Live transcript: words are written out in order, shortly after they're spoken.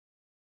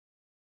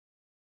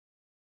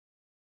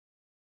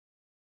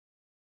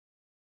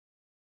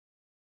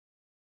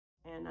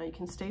And now you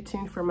can stay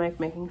tuned for Mike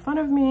making fun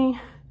of me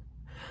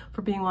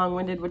for being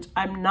long-winded, which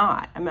I'm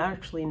not. I'm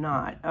actually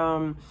not.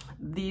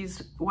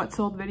 These What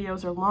Sold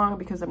videos are long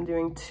because I'm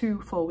doing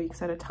 2 full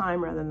weeks at a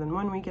time rather than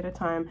 1 week at a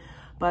time,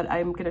 but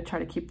I'm gonna try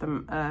to keep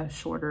them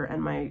shorter,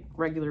 and my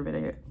regular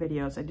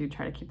videos, I do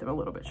try to keep them a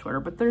little bit shorter,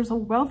 but there's a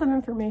wealth of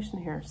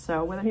information here.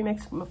 So whether he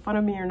makes fun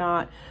of me or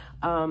not,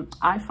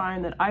 I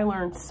find that I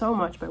learned so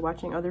much by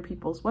watching other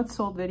people's What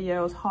Sold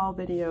videos, haul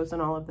videos,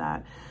 and all of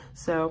that.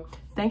 So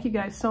thank you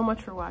guys so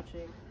much for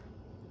watching.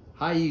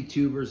 Hi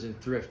YouTubers and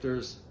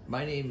thrifters,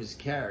 my name is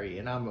Carrie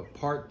and I'm a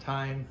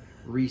part-time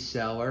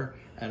reseller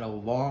and a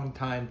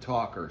long-time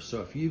talker.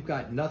 So if you've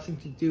got nothing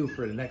to do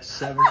for the next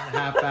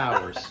 7.5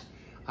 hours,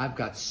 I've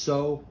got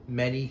so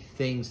many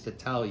things to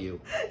tell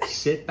you.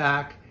 Sit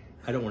back,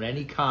 I don't want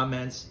any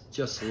comments,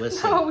 just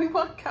listen. No, we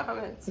want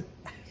comments.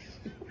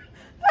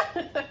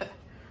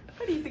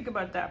 What do you think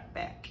about that,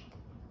 Beck?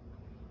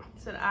 He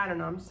said, I don't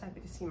know, I'm just happy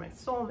to see my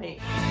soulmate.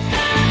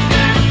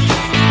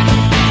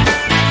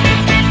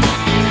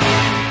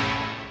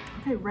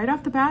 Okay, right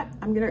off the bat,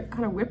 I'm gonna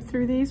kind of whip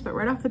through these, but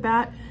right off the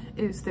bat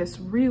is this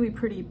really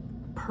pretty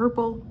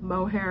purple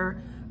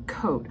mohair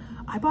coat.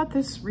 I bought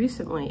this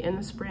recently in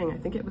the spring, I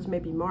think it was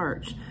maybe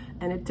March,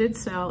 and it did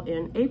sell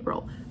in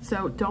April.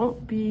 So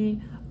don't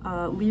be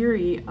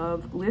leery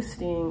of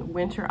listing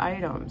winter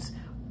items.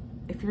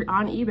 If you're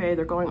on eBay,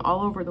 they're going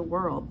all over the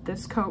world.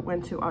 This coat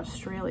went to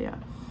Australia.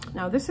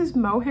 Now this is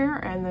mohair,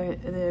 and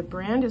the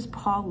brand is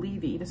Paul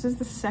Levy. This is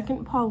the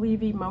second Paul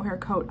Levy mohair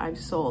coat I've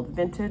sold,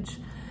 vintage.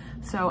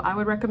 So I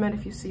would recommend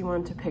if you see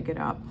one to pick it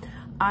up.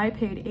 I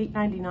paid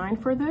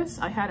 $8.99 for this.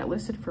 I had it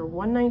listed for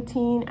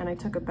 $119 and I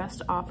took a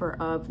best offer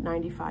of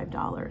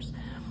 $95.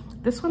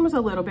 This one was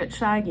a little bit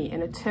shaggy,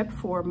 and a tip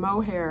for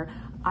mohair,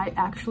 I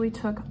actually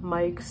took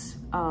Mike's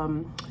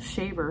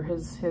shaver,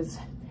 his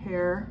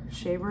hair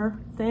shaver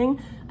thing,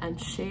 and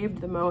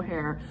shaved the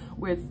mohair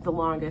with the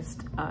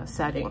longest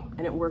setting,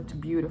 and it worked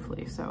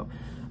beautifully. So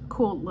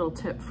cool little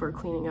tip for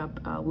cleaning up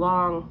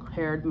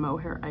long-haired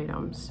mohair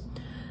items.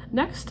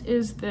 Next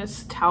is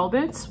this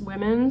Talbot's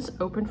women's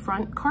open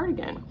front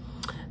cardigan.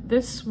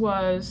 This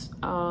was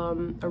a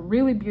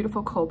really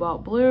beautiful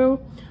cobalt blue.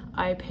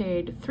 I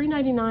paid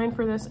 $3.99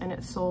 for this, and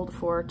it sold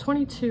for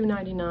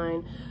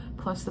 $22.99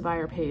 plus the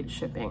buyer paid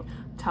shipping.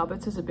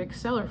 Talbot's is a big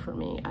seller for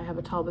me. I have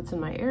a Talbot's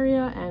in my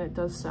area and it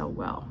does sell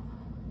well.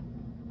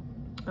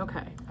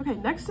 Okay,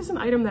 next is an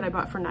item that I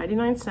bought for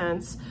 99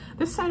 cents.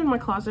 This sat in my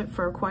closet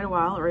for quite a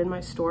while, or in my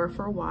store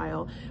for a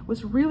while. It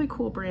was a really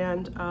cool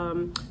brand.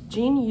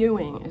 Jean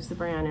Ewing is the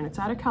brand, and it's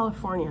out of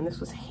California, and this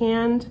was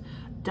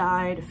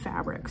hand-dyed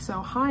fabric.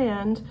 So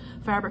high-end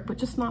fabric, but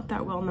just not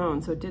that well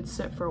known, so it did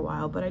sit for a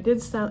while. But I did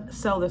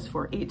sell this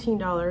for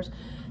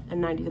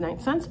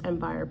 $18.99, and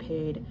buyer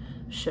paid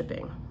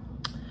shipping.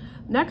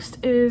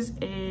 Next is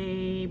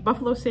a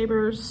Buffalo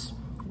Sabres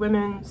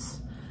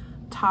women's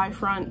tie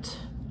front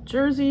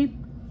jersey,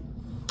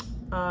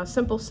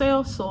 simple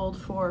sale,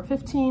 sold for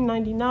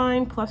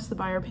 $15.99 plus the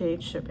buyer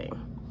paid shipping.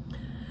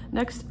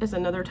 Next is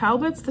another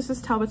Talbot's. This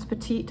is Talbot's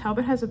Petite.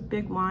 Talbot has a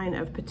big line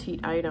of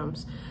petite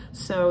items.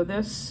 So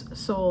this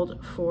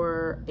sold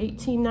for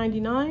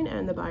 $18.99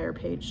 and the buyer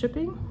paid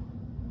shipping.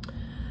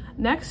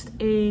 Next,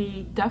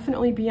 a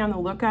definitely be on the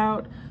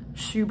lookout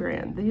shoe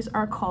brand. These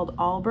are called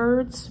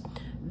Allbirds.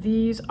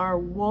 These are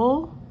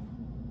wool,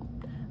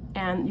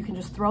 and you can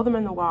just throw them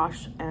in the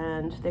wash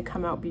and they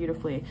come out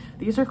beautifully.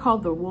 These are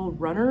called the Wool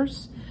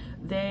Runners.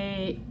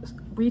 They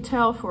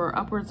retail for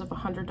upwards of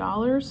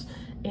 $100,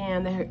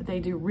 and they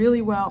do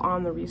really well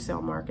on the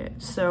resale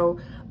market. So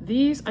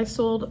these I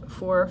sold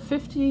for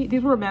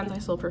these were men's, I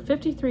sold for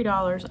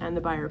 $53 and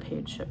the buyer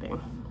paid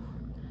shipping.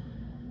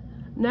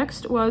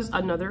 Next was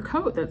another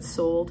coat that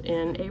sold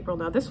in April.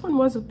 Now this one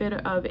was a bit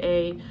of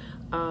a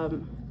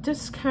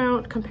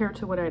discount compared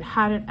to what I'd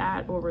had it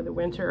at over the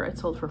winter. It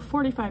sold for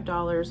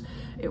 $45.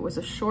 It was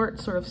a short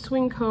sort of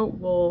swing coat,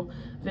 wool,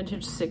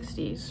 vintage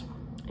 60s.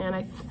 And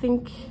I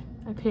think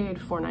I paid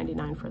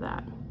 $4.99 for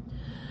that.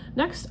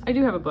 Next, I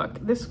do have a book.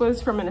 This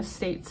was from an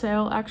estate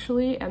sale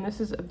actually, and this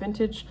is a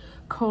vintage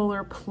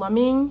Kohler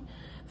plumbing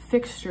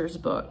fixtures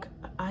book.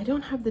 I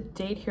don't have the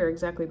date here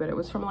exactly, but it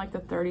was from like the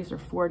 30s or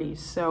 40s.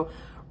 So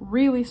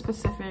really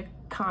specific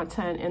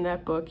content in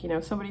that book. You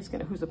know,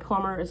 who's a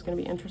plumber is gonna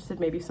be interested,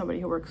 maybe somebody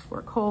who works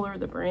for Kohler,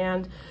 the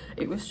brand.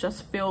 It was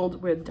just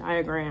filled with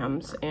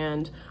diagrams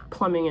and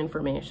plumbing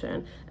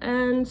information.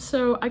 And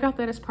so I got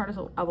that as part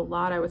of a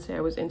lot. I would say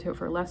I was into it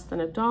for less than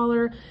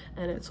 $1,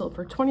 and it sold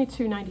for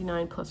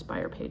 $22.99 plus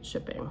buyer paid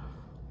shipping.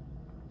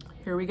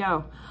 Here we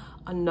go,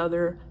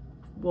 another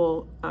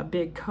wool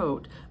big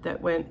coat that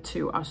went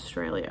to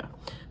Australia.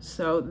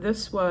 So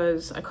this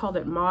was, I called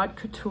it Mod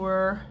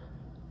Couture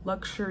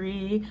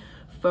Luxury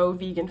Faux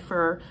Vegan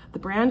Fur. The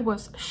brand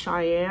was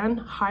Cheyenne.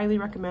 Highly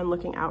recommend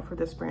looking out for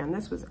this brand.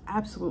 This was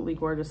absolutely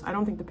gorgeous. I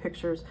don't think the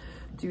pictures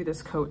do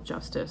this coat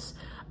justice.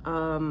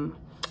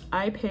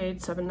 I paid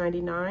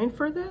 $7.99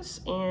 for this,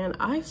 and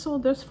I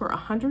sold this for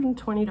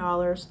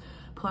 $120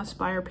 plus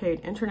buyer paid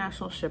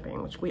international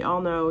shipping, which we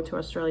all know to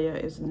Australia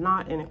is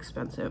not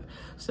inexpensive.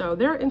 So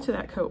they're into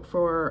that coat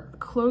for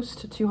close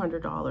to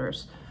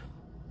 $200.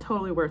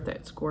 Totally worth it,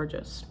 it's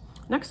gorgeous.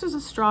 Next is a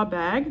straw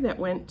bag that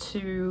went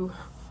to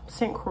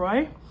St.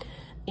 Croix,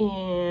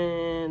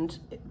 and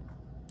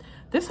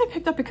this I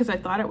picked up because I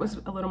thought it was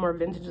a little more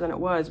vintage than it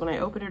was. When I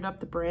opened it up,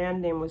 the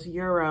brand name was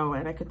Euro,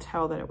 and I could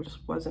tell that it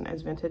just wasn't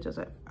as vintage as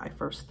I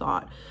first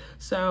thought.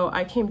 So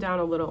I came down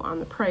a little on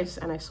the price,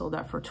 and I sold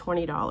that for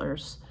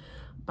 $20.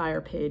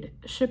 Buyer paid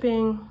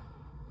shipping.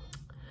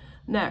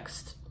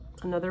 Next,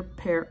 another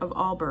pair of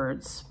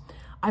Allbirds.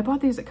 I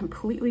bought these at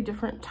completely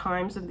different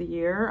times of the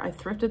year. I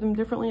thrifted them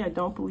differently. I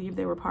don't believe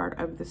they were part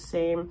of the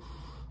same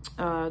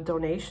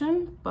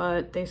donation,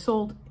 but they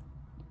sold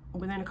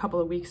within a couple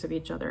of weeks of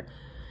each other.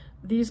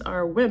 These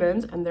are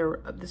women's, and they're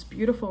this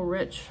beautiful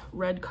rich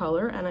red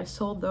color, and I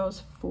sold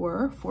those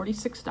for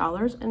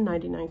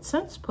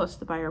 $46.99 plus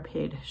the buyer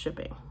paid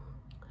shipping.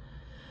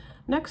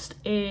 Next,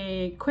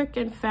 a quick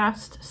and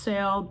fast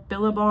sale,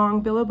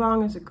 Billabong.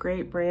 Billabong is a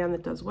great brand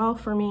that does well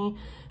for me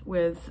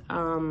with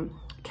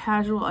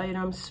casual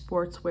items,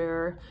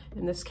 sportswear,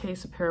 in this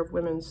case a pair of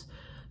women's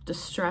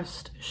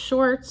distressed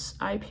shorts.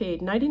 I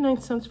paid 99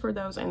 cents for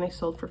those, and they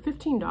sold for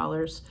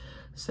 $15,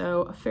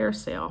 so a fair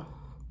sale.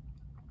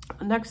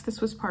 Next,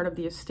 this was part of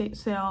the estate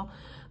sale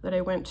that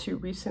I went to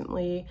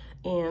recently,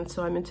 and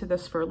so I'm into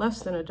this for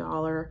less than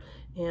 $1,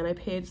 and I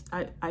paid,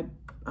 I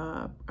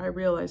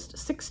realized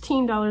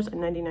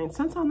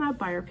 $16.99 on that,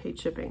 buyer paid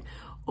shipping.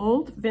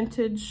 Old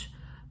vintage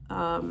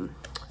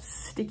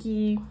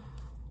sticky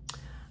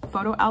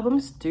photo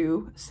albums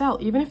do sell,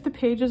 even if the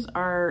pages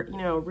are, you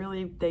know,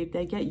 really, they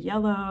get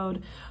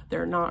yellowed,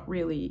 they're not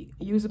really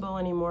usable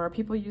anymore.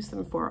 People use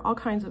them for all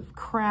kinds of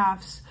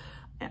crafts,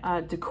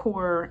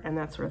 decor, and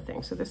that sort of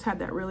thing. So this had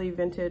that really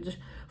vintage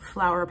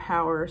flower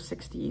power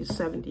 60s,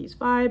 70s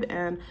vibe,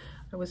 and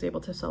I was able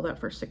to sell that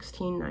for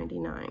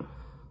 $16.99.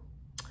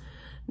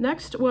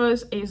 Next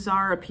was a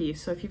Zara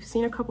piece. So if you've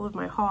seen a couple of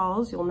my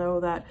hauls, you'll know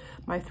that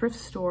my thrift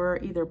store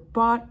either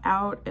bought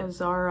out a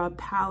Zara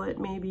palette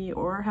maybe,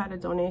 or had a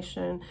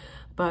donation,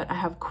 but I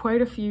have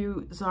quite a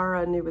few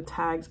Zara new with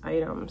tags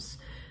items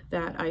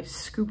that I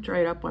scooped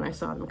right up when I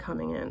saw them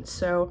coming in.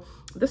 So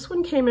this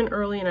one came in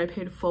early and I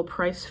paid full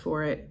price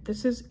for it.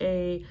 This is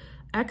a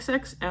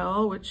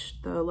XXL, which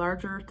the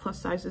larger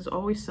plus sizes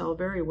always sell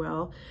very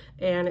well,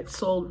 and it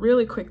sold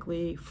really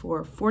quickly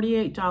for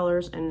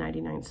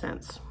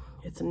 $48.99.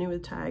 It's a new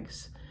with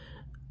tags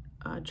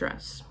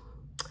dress.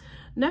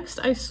 Next,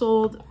 I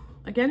sold,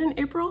 again in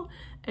April,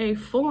 a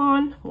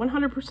full-on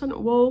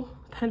 100% wool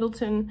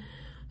Pendleton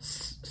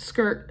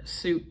skirt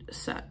suit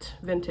set,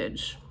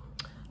 vintage.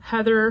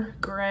 Heather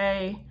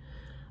gray,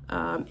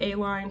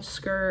 A-line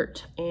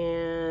skirt,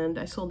 and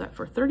I sold that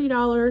for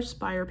 $30,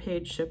 buyer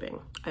paid shipping.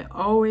 I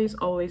always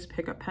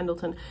pick up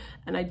Pendleton,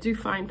 and I do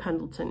find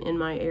Pendleton in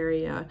my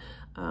area.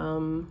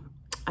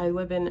 I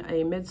live in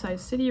a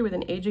mid-sized city with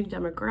an aging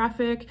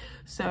demographic,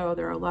 so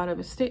there are a lot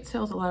of estate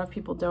sales, a lot of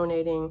people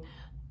donating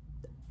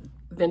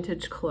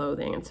vintage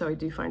clothing, and so I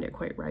do find it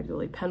quite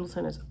regularly.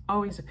 Pendleton is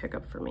always a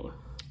pickup for me.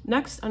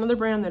 Next, another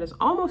brand that is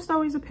almost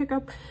always a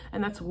pickup,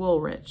 and that's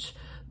Woolrich.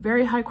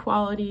 Very high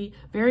quality,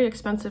 very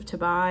expensive to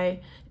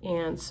buy,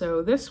 and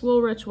so this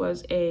Woolrich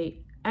was a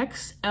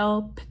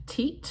XL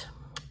Petite,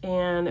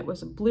 and it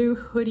was a blue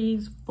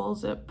hoodies,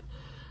 full-zip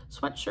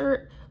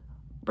sweatshirt,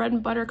 bread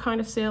and butter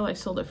kind of sale. I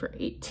sold it for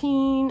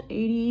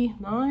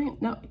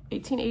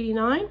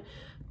 $18.89,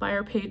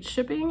 buyer paid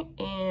shipping,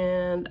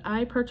 and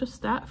I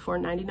purchased that for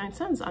 99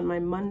 cents on my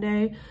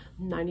Monday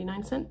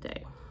 99-cent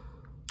day.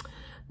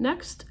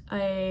 Next,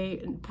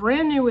 a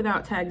brand new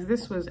without tags.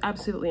 This was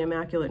absolutely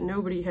immaculate.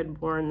 Nobody had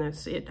worn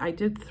this. I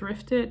did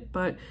thrift it,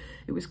 but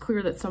it was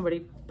clear that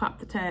somebody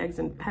popped the tags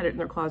and had it in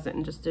their closet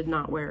and just did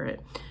not wear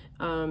it.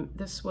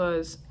 This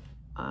was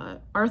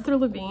Arthur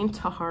Levine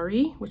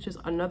Tahari, which is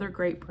another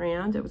great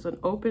brand. It was an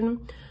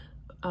open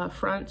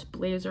front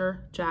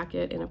blazer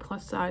jacket in a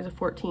plus size of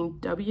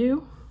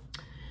 14W.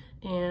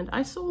 And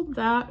I sold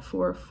that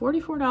for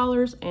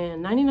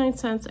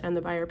 $44.99 and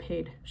the buyer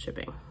paid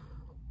shipping.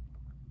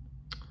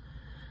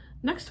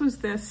 Next was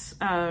this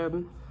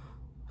true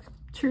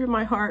to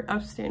my heart,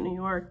 upstate New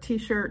York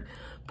t-shirt.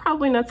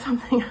 Probably not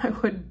something I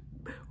would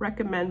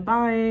recommend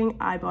buying.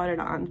 I bought it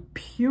on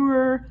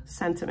pure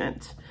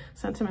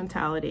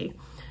sentimentality.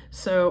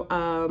 So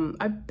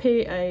I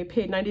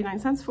paid 99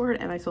 cents for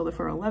it, and I sold it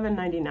for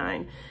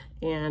 $11.99,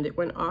 and it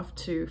went off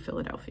to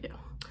Philadelphia.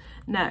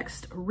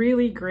 Next,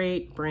 really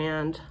great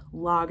brand,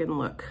 Log and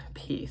Look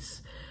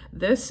piece.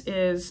 This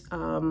is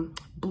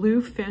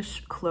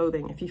Bluefish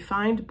clothing. If you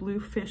find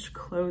Bluefish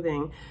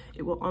clothing,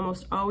 it will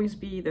almost always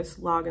be this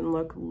Log and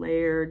Look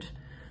layered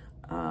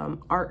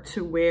art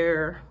to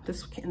wear.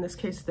 In this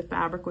case, the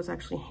fabric was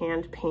actually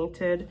hand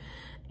painted,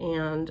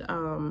 and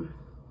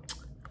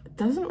it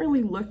doesn't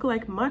really look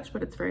like much,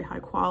 but it's very high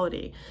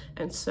quality.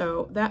 And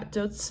so that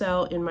did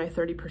sell in my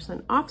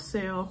 30% off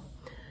sale.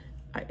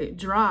 It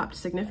dropped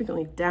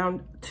significantly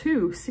down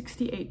to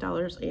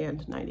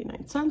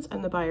 $68.99,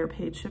 and the buyer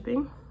paid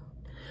shipping.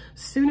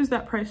 As soon as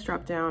that price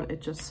dropped down,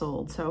 it just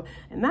sold. So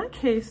in that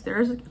case,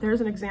 there's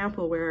an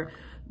example where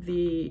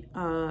the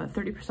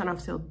 30%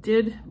 off sale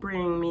did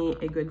bring me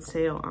a good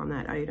sale on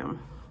that item.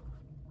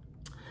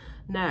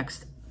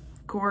 Next,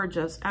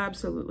 gorgeous,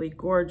 absolutely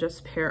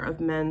gorgeous pair of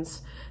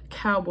men's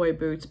cowboy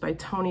boots by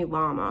Tony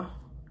Lama.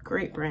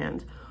 Great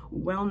brand,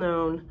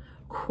 well-known,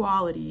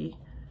 quality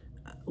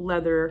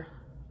leather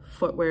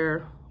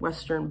footwear,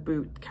 Western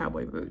boot,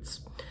 cowboy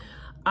boots.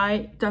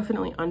 I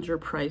definitely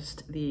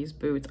underpriced these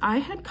boots. I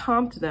had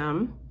comped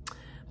them,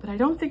 but I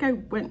don't think I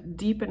went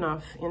deep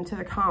enough into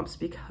the comps,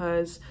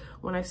 because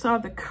when I saw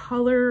the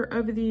color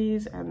of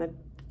these and the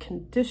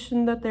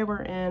condition that they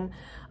were in,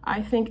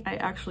 I think I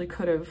actually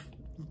could have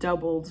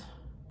doubled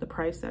the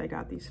price that I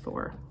got these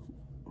for.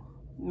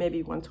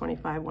 Maybe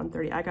 $125,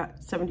 $130. I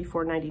got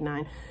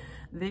 $74.99.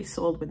 They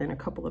sold within a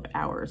couple of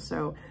hours.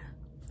 So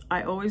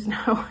I always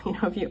know, you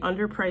know, if you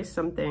underprice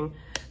something,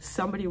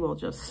 somebody will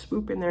just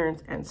swoop in there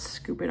and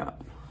scoop it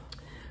up.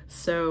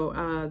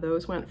 So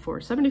those went for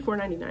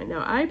 $74.99.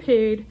 Now I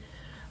paid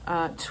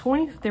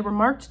they were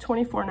marked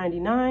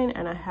 $24.99,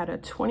 and I had a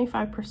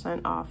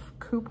 25% off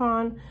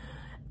coupon,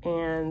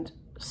 and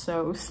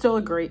so it was still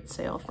a great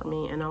sale for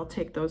me, and I'll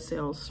take those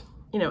sales,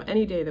 you know,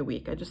 any day of the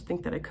week. I just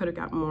think that I could have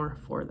got more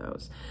for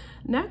those.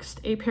 Next,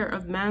 a pair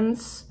of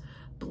men's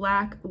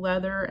black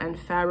leather and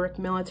fabric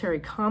military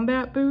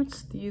combat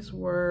boots. These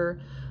were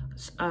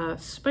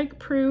spike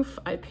proof.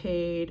 I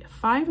paid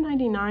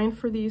 $5.99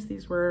 for these.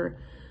 These were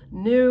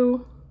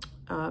new,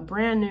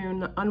 brand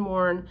new,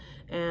 unworn,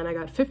 and I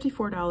got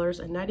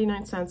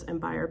 $54.99,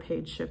 and buyer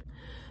paid ship.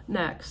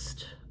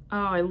 Next, oh,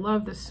 I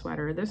love this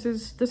sweater. This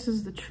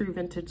is the true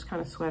vintage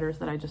kind of sweaters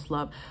that I just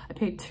love. I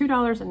paid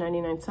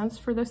 $2.99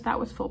 for this.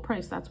 That was full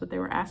price. That's what they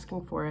were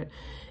asking for it.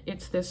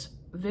 It's this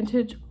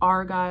vintage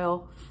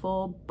Argyle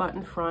full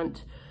button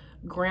front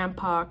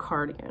grandpa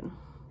cardigan.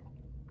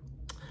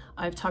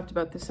 I've talked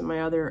about this in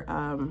my other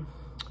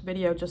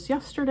video just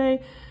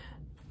yesterday.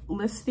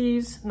 List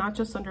these not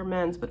just under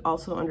men's but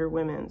also under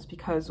women's,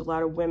 because a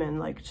lot of women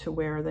like to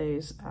wear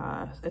these.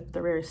 They're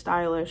very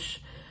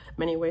stylish,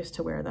 many ways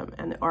to wear them.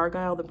 And the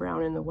Argyle, the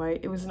brown and the white,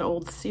 it was an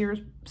old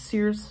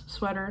Sears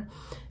sweater,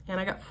 and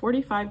I got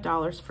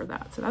 $45 for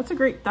that. So that's a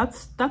great,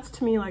 that's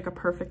to me like a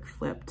perfect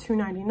flip.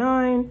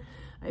 $2.99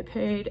 I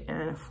paid,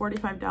 and a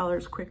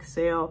 $45 quick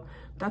sale.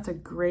 That's a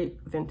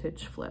great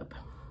vintage flip.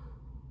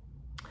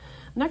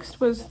 Next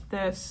was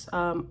this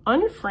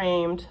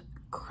unframed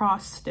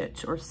cross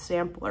stitch or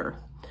sampler,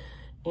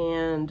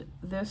 and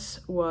this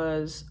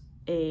was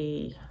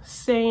a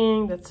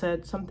saying that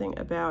said something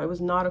about, it was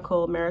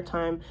nautical,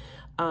 maritime,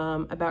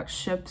 about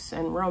ships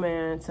and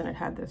romance, and it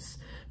had this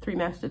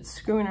three-masted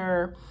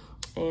schooner,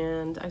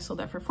 and I sold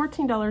that for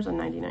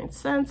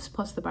 $14.99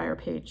 plus the buyer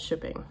paid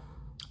shipping,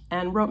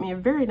 and wrote me a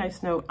very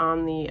nice note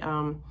on the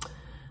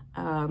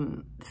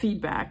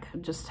feedback,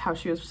 just how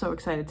she was so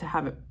excited to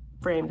have it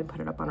framed and put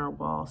it up on our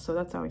wall. So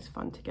that's always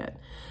fun to get.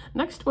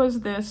 Next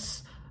was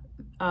this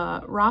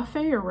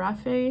Rafi,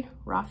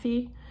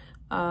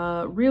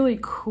 really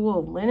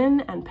cool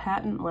linen and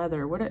patent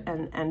leather.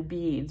 And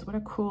beads. What a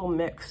cool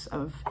mix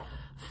of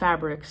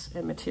fabrics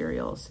and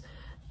materials.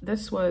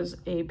 This was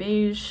a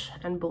beige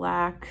and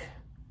black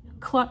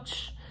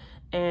clutch,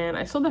 and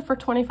I sold that for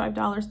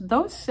 $25.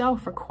 Those sell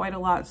for quite a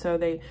lot, so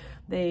they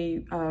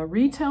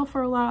retail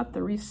for a lot.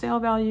 The resale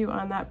value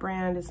on that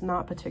brand is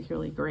not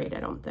particularly great, I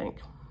don't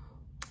think.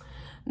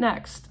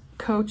 Next,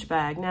 Coach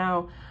bag.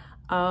 Now,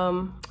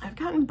 I've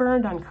gotten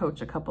burned on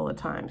Coach a couple of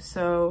times,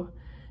 so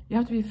you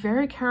have to be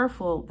very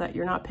careful that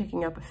you're not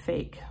picking up a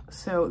fake.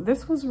 So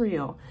this was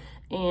real,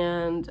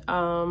 and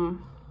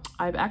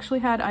I've actually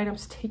had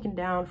items taken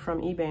down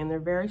from eBay, and they're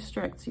very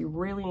strict, so you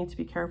really need to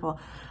be careful.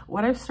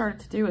 What I've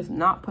started to do is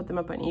not put them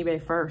up on eBay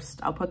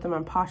first. I'll put them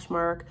on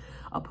Poshmark,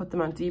 I'll put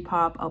them on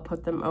Depop, I'll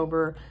put them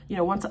over, you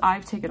know, once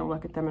I've taken a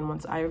look at them and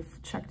once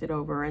I've checked it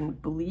over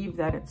and believe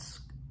that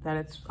it's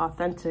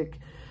authentic,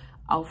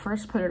 I'll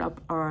first put it up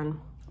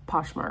on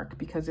Poshmark,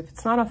 because if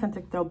it's not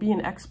authentic, there'll be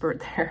an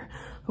expert there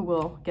who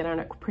will get on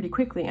it pretty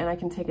quickly and I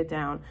can take it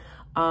down.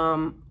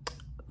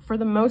 For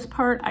the most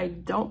part, I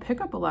don't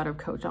pick up a lot of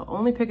Coach. I'll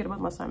only pick it up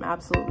unless I'm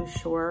absolutely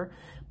sure,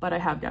 but I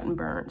have gotten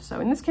burned. So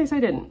in this case, I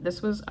didn't.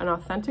 This was an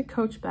authentic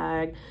Coach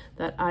bag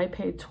that I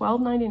paid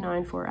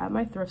 $12.99 for at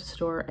my thrift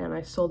store, and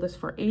I sold this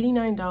for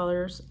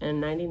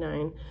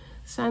 $89.99,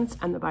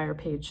 and the buyer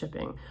paid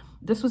shipping.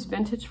 This was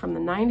vintage from the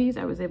 90s.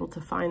 I was able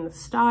to find the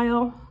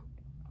style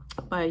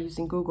by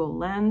using Google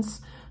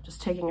Lens,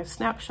 just taking a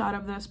snapshot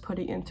of this,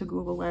 putting it into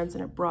Google Lens,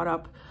 and it brought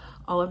up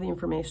all of the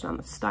information on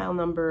the style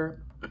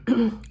number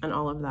and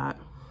all of that.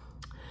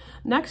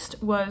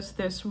 Next was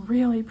this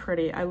really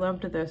pretty, I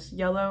loved this,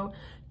 yellow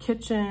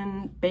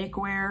kitchen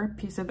bakeware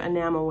piece of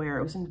enamelware.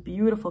 It was in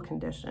beautiful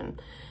condition.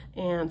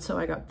 And so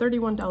I got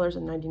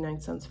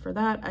 $31.99 for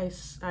that. I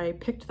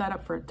picked that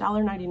up for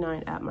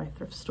 $1.99 at my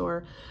thrift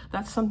store.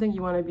 That's something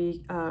you want to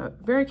be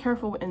very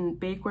careful in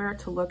bakeware,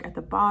 to look at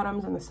the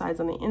bottoms and the sides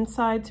on the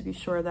inside to be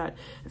sure that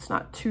it's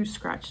not too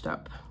scratched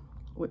up.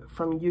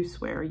 from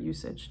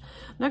usage.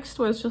 Next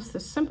was just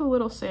this simple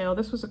little sale.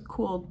 This was a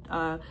cool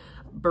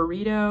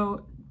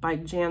burrito by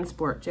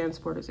JanSport.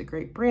 JanSport is a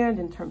great brand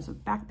in terms of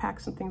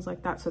backpacks and things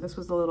like that. So this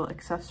was a little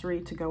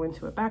accessory to go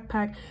into a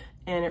backpack,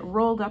 and it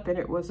rolled up, and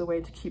it was a way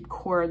to keep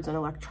cords and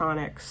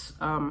electronics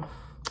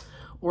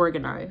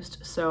organized.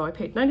 So I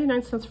paid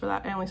 99 cents for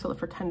that. I only sold it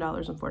for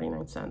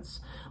 $10.49,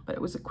 but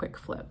it was a quick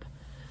flip.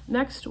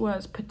 Next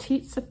was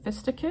Petite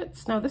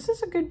Sophisticates. Now this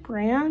is a good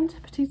brand,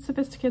 Petite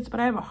Sophisticates, but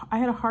I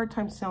had a hard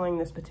time selling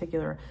this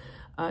particular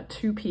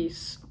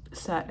two-piece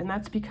set, and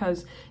that's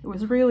because it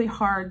was really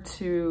hard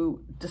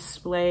to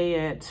display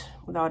it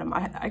without them.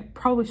 I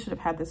probably should have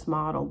had this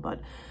model,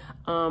 but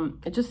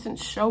it just didn't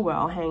show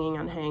well hanging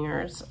on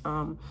hangers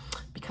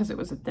because it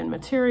was a thin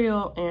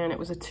material and it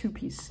was a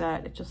two-piece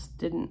set. It just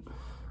didn't,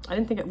 I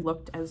didn't think it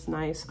looked as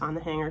nice on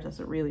the hangers as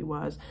it really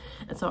was.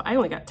 And so I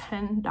only got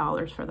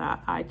 $10 for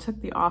that. I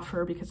took the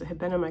offer because it had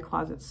been in my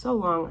closet so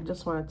long. I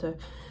just wanted to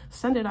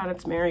send it on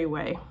its merry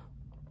way.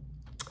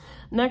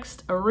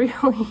 Next,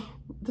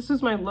 this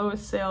was my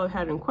lowest sale I've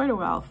had in quite a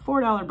while,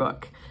 $4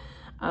 book.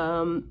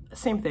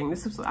 Same thing,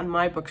 this is on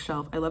my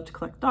bookshelf. I love to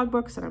collect dog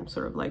books, and I'm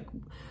sort of like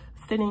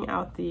thinning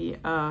out the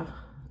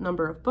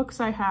number of books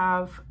I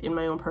have in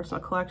my own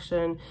personal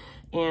collection,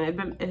 and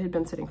it had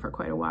been sitting for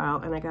quite a while,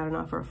 and I got an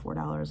offer of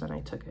 $4 and I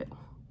took it.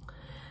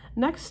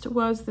 Next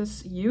was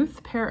this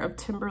youth pair of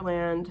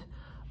Timberland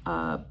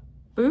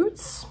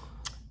boots.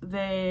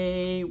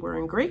 They were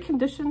in great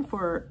condition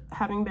for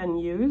having been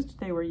used.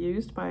 They were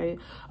used by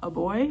a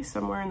boy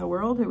somewhere in the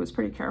world who was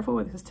pretty careful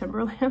with his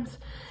Timberlands.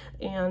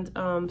 And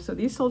so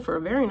these sold for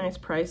a very nice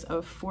price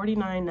of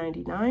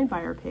 $49.99.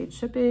 Buyer paid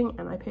shipping,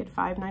 and I paid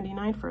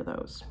 $5.99 for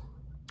those.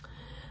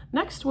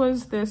 Next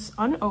was this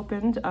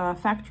unopened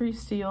factory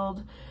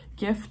sealed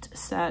gift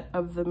set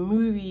of the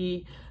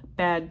movie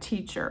Bad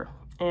Teacher.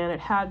 And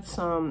it had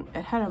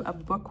a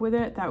book with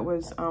it that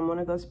was one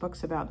of those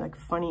books about like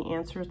funny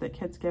answers that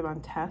kids give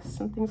on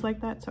tests and things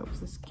like that. So it was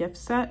this gift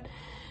set.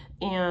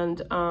 And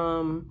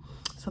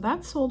so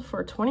that sold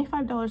for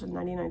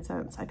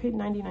 $25.99. I paid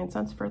 99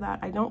 cents for that.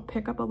 I don't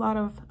pick up a lot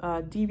of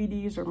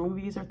DVDs or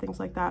movies or things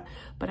like that,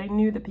 but I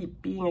knew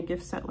that being a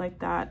gift set like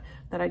that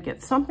I'd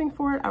get something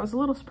for it. I was a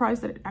little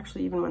surprised that it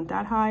actually even went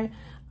that high.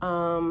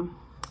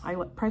 I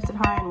priced it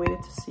high and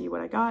waited to see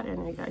what I got,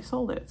 and I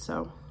sold it.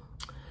 So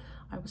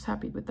I was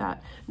happy with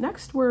that.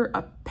 Next were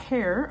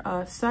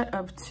a set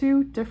of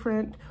two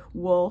different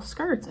wool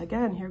skirts.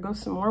 Again, here goes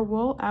some more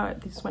wool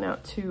out. These went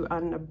out to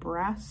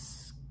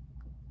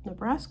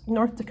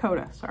North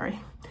Dakota,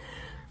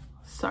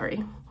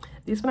 sorry.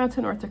 These went out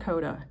to North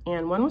Dakota,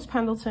 and one was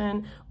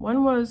Pendleton,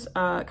 one was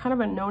kind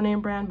of a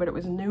no-name brand, but it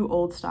was new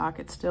old stock.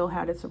 It still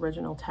had its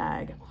original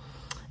tag.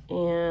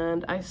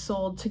 And I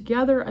sold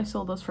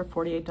those for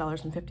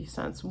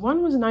 $48.50.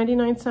 One was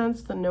 99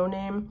 cents, the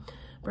no-name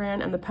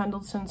brand, and the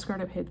Pendleton skirt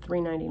I paid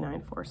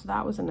 $3.99 for, so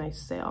that was a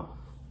nice sale.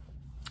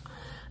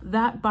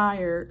 That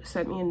buyer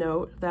sent me a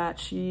note that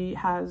she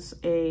has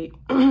a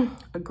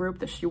group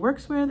that she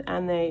works with,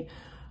 and they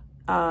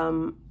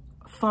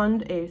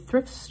fund a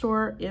thrift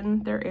store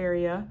in their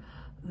area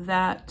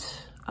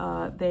that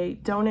they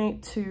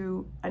donate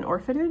to an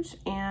orphanage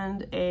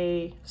and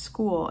a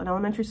school, an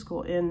elementary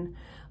school in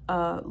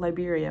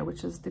Liberia,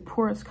 which is the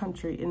poorest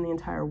country in the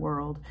entire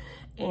world.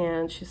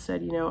 And she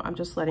said, you know, I'm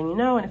just letting you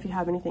know, and if you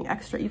have anything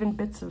extra, even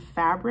bits of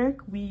fabric,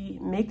 we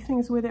make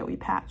things with it, we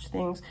patch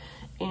things,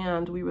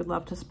 and we would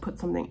love to put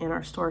something in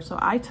our store. So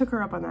I took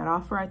her up on that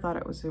offer. I thought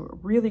it was a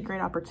really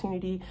great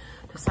opportunity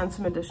to send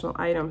some additional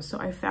items. So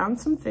I found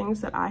some things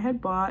that I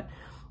had bought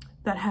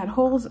that had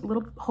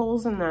little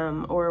holes in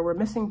them, or were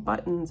missing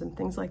buttons and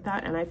things like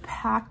that, and I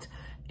packed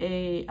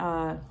the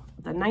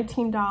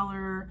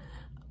 $19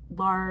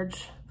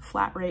 large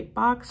flat rate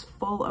box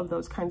full of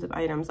those kinds of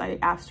items. I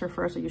asked her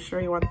first, are you sure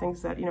you want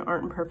things that, you know,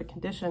 aren't in perfect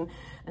condition?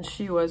 And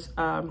she was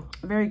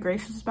very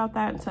gracious about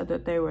that and said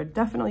that they would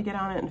definitely get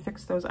on it and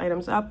fix those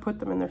items up, put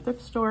them in their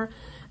thrift store,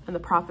 and the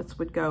profits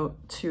would go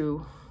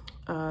to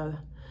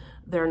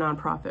their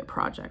nonprofit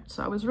project.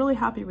 So I was really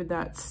happy with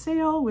that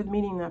sale, with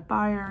meeting that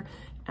buyer,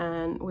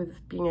 and with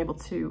being able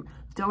to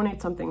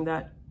donate something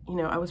that, you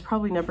know, I was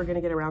probably never going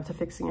to get around to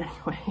fixing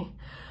anyway.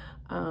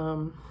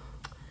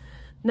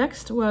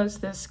 Next was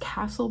this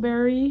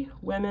Castleberry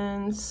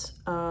women's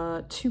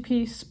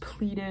two-piece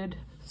pleated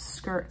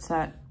skirt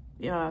set,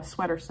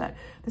 sweater set.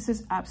 This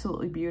is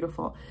absolutely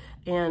beautiful,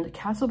 and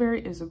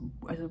Castleberry is a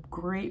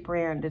great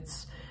brand.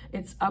 It's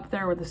up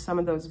there with some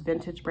of those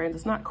vintage brands.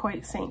 It's not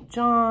quite St.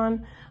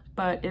 John,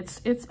 but it's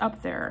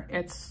up there.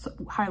 It's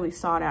highly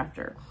sought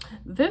after.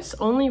 This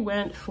only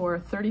went for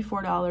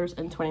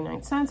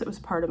 $34.29. It was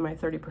part of my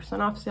 30%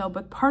 off sale,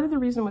 but part of the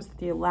reason was that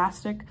the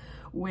elastic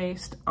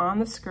waist on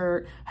the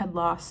skirt had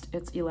lost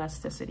its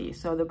elasticity.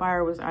 So the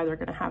buyer was either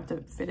gonna have to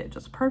fit it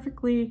just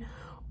perfectly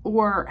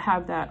or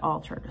have that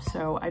altered.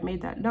 So I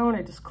made that known.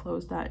 I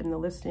disclosed that in the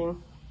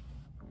listing.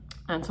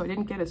 And so I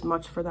didn't get as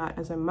much for that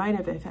as I might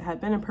have if it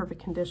had been in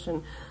perfect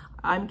condition.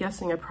 I'm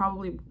guessing I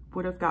probably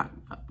would have got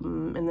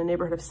in the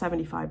neighborhood of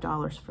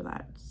 $75 for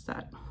that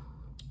set.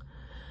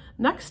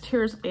 Next,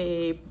 here's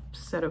a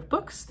set of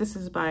books. This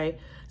is by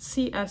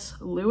C.S.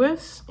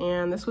 Lewis,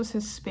 and this was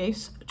his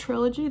Space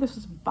trilogy. This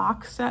is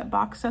box set.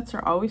 Box sets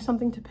are always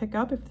something to pick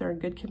up if they're in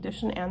good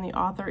condition and the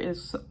author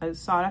is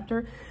sought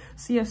after.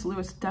 C.S.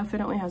 Lewis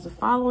definitely has a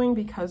following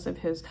because of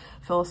his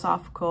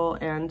philosophical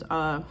and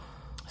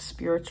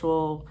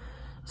spiritual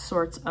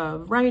sorts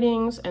of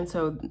writings, and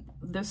so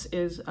this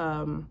is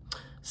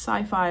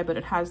sci-fi, but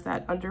it has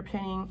that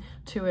underpinning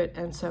to it,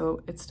 and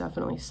so it's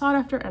definitely sought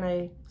after. And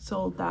I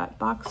sold that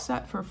box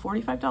set for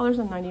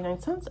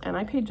 $45.99, and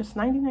I paid just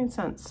 99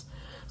 cents,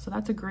 so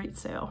that's a great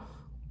sale.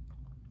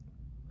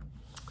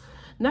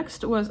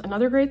 Next was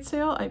another great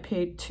sale. I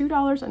paid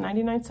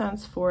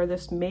 $2.99 for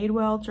this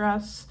Madewell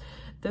dress.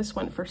 This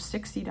went for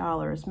 $60.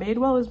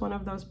 Madewell is one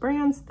of those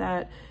brands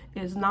that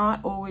is not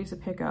always a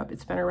pickup.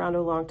 It's been around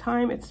a long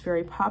time. It's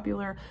very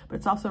popular, but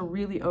it's also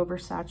really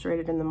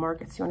oversaturated in the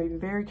market. So you want to be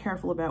very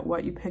careful about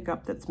what you pick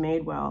up that's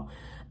Madewell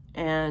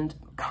and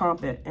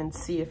comp it and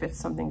see if it's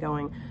something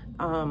going.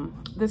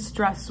 This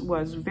dress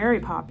was very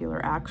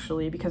popular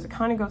actually because it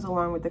kind of goes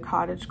along with the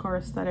cottagecore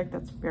aesthetic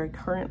that's very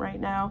current right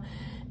now.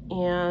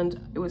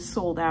 And it was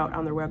sold out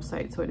on their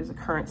website. So it is a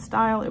current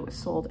style. It was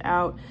sold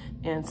out.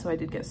 And so I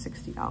did get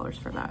 $60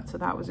 for that. So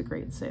that was a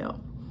great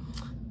sale.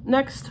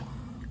 Next,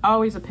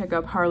 always a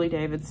pickup, Harley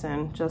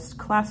Davidson, just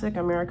classic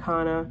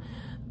Americana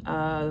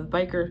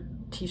biker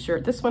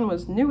t-shirt. This one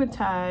was new with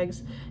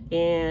tags,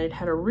 and it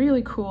had a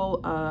really cool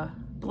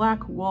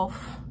black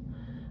wolf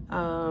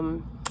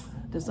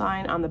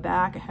design on the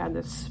back. It had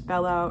this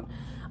spell out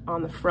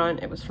on the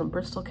front. It was from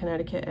Bristol,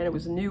 Connecticut, and it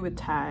was new with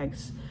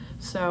tags.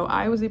 So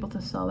I was able to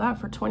sell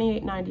that for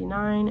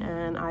 $28.99,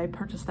 and I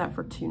purchased that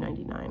for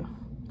 $2.99.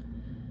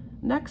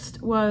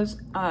 Next was,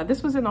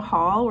 this was in a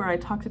haul where I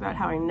talked about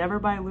how I never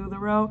buy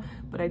LuLaRoe,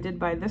 but I did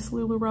buy this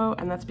LuLaRoe,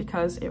 and that's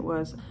because it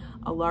was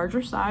a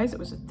larger size. It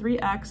was a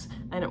 3X,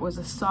 and it was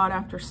a sought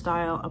after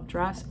style of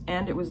dress,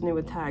 and it was new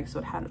with tags. So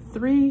it had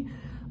 3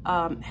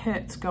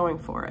 hits going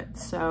for it.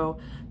 So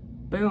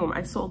boom,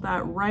 I sold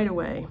that right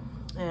away.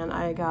 And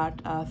I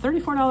got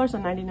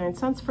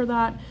 $34.99 for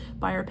that.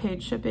 Buyer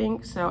paid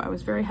shipping, so I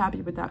was very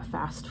happy with that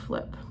fast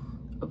flip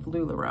of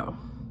LuLaRoe.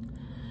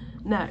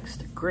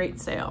 Next,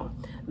 great sale.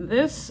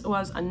 This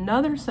was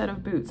another set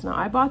of boots. Now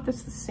I bought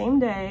this the same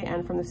day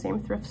and from the same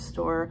thrift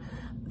store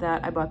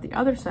that I bought the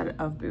other set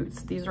of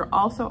boots. These are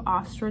also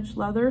ostrich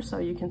leather, so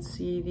you can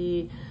see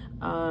the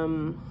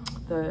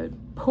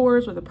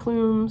pores or the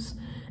plumes.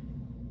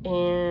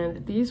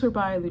 And these were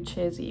by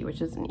Lucchese,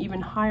 which is an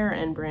even higher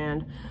end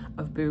brand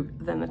of boot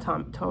than the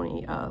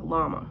Tony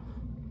Llama.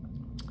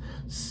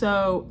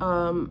 So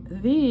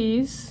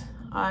these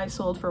I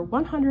sold for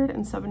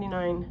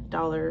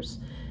 $179,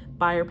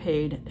 buyer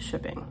paid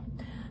shipping.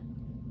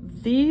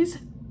 These,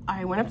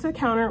 I went up to the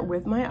counter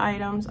with my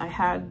items. I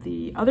had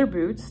the other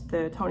boots,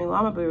 the Tony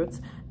Llama boots,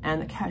 and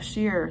the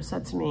cashier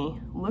said to me,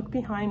 look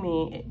behind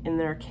me in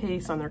their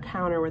case on their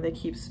counter where they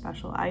keep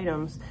special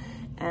items.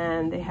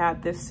 And they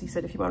had this, he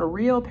said, if you want a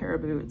real pair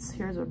of boots,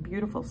 here's a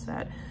beautiful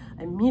set.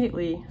 I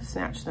immediately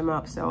snatched them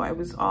up. So I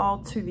was all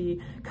to the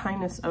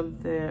kindness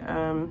of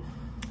the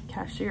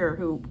cashier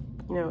who,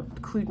 you know,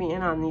 clued me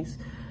in on these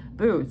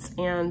boots.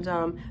 And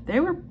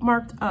they were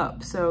marked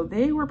up. So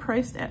they were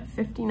priced at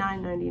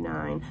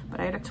 $59.99,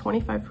 but I had a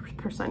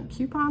 25%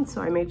 coupon.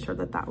 So I made sure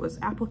that that was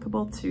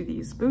applicable to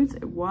these boots.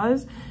 It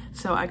was.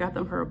 So I got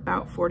them for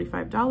about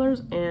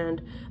 $45,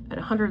 and at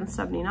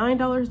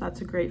 $179,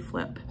 that's a great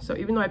flip. So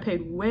even though I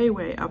paid way,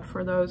 way up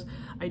for those,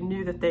 I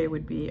knew that they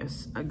would be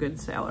a good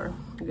seller,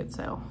 a good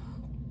sale.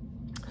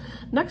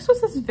 Next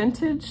was this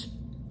vintage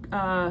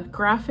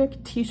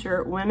graphic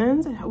t-shirt,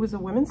 women's. It was a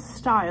women's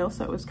style,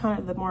 so it was kind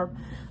of the more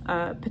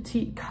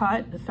petite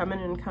cut, the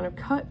feminine kind of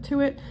cut to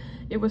it.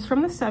 It was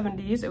from the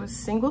 70s. It was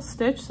single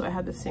stitch, so I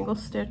had the single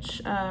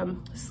stitch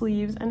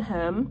sleeves and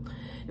hem.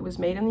 It was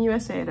made in the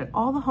USA. It had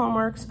all the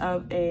hallmarks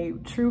of a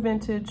true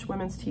vintage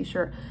women's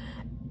t-shirt,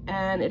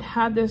 and it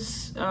had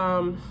this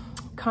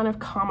kind of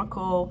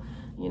comical,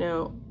 you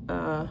know,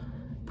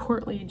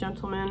 portly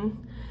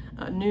gentleman,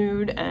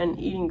 nude and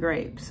eating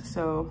grapes.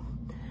 So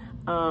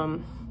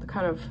the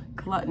kind of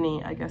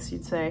gluttony, I guess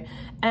you'd say.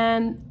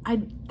 And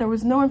there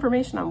was no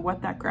information on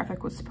what that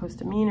graphic was supposed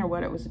to mean or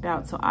what it was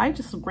about. So I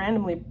just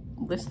randomly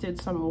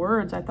listed some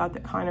words I thought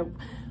that kind of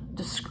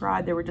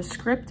described, they were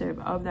descriptive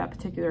of that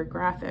particular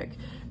graphic.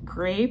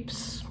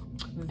 Grapes,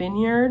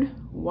 vineyard,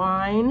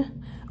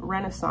 wine,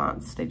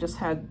 Renaissance. They just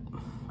had,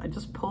 I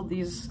just pulled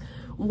these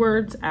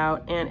words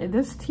out, and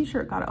this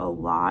t-shirt got a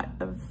lot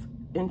of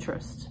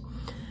interest.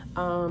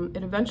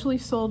 It eventually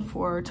sold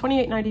for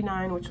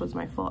 $28.99, which was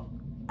my full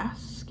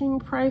asking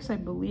price, I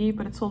believe,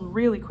 but it sold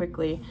really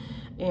quickly,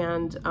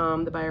 and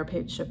the buyer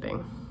paid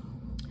shipping.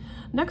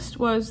 Next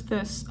was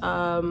this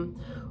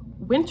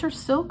Winter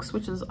Silks,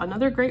 which is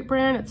another great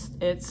brand.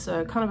 It's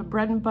kind of a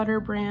bread and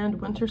butter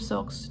brand, Winter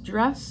Silks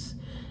dress.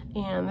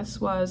 And this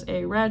was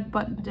a red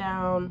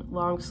button-down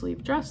long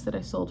sleeve dress that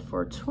I sold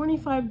for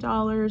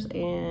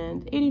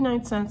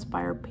 $25.89,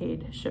 buyer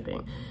paid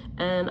shipping.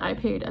 And I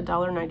paid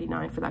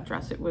 $1.99 for that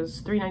dress. It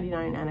was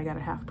 $3.99 and I got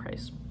a half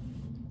price.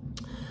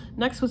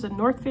 Next was a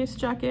North Face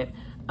jacket.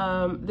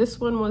 This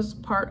one was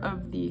part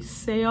of the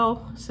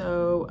sale,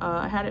 so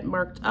I had it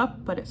marked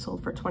up, but it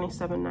sold for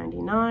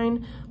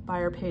 $27.99.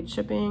 Buyer paid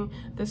shipping.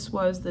 This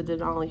was the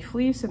Denali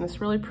fleece in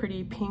this really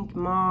pretty pink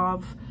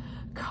mauve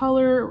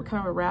color,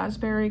 kind of a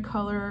raspberry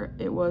color.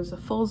 It was a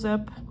full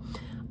zip.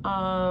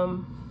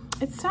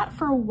 It sat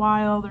for a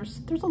while. There's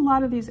a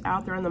lot of these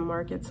out there on the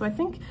market, so I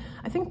think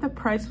the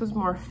price was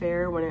more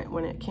fair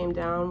when it came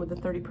down with the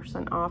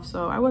 30% off.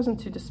 So I wasn't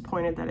too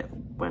disappointed that it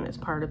went as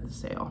part of the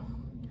sale.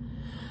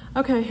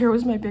 Okay, here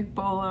was my big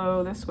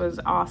bolo. This was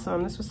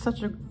awesome. This was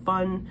such a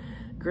fun,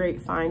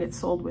 great find. It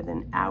sold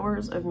within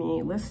hours of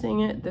me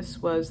listing it. This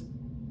was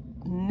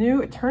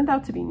new. It turned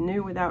out to be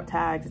new without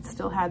tags. It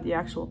still had the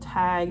actual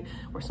tag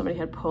where somebody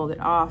had pulled it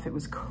off. It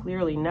was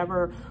clearly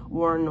never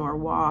worn nor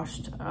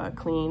washed,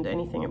 cleaned,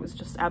 anything. It was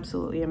just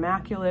absolutely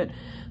immaculate.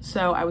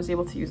 So I was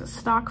able to use a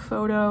stock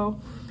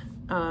photo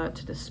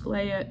to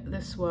display it.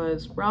 This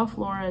was Ralph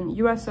Lauren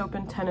US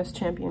Open Tennis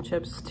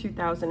Championships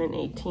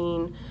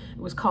 2018. It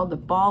was called the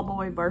Ball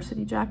Boy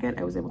Varsity Jacket.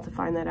 I was able to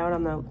find that out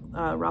on the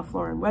Ralph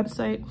Lauren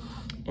website,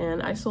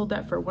 and I sold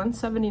that for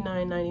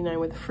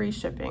 $179.99 with free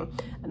shipping.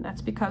 And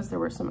that's because there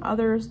were some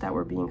others that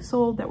were being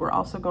sold that were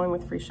also going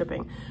with free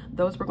shipping.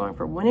 Those were going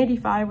for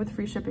 $185 with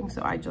free shipping,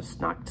 so I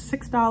just knocked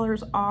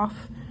 $6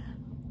 off.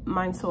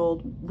 Mine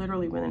sold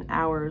literally within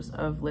hours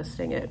of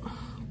listing it.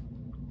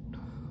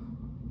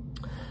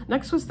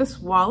 Next was this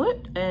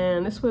wallet,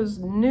 and this was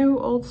new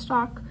old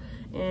stock,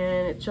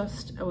 and it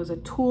was a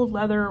tooled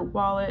leather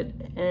wallet,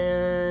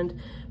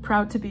 and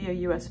proud to be a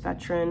US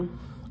veteran,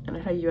 and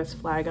it had a US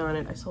flag on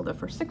it. I sold it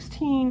for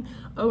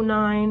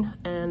 $16.09,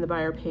 and the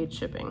buyer paid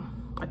shipping.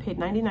 I paid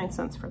 99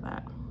 cents for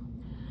that.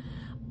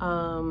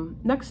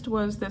 Next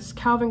was this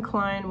Calvin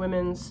Klein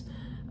women's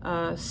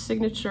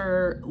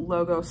signature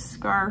logo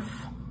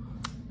scarf.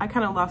 I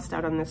kind of lost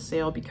out on this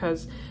sale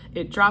because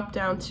it dropped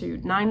down to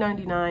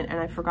 $9.99, and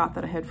I forgot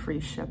that I had free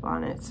ship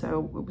on it.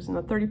 So it was in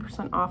the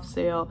 30% off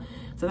sale.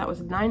 So that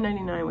was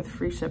 $9.99 with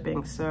free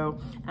shipping.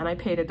 So, and I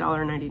paid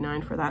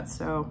 $1.99 for that.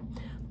 So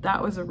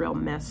that was a real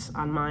miss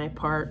on my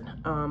part.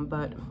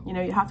 But you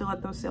know, you have to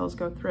let those sales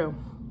go through.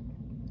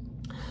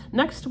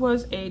 Next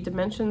was a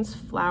Dimensions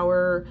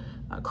flower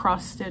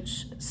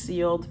cross-stitch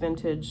sealed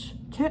vintage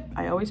kit.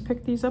 I always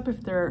pick these up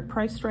if they're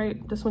priced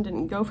right. This one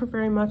didn't go for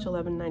very much,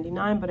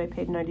 $11.99, but I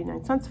paid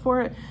 99 cents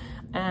for it.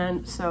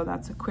 And so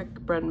that's a quick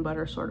bread and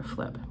butter sort of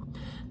flip.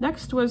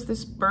 Next was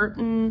this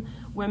Burton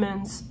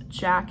women's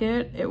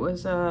jacket. It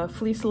was a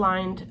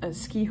fleece-lined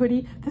ski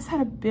hoodie. This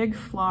had a big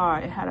flaw.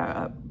 It had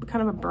a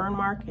kind of a burn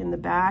mark in the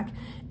back,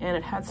 and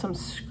it had some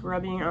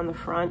scrubbing on the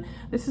front.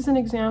 This is an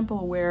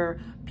example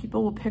where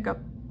people will pick up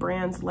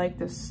brands like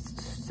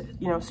this,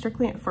 you know,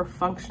 strictly for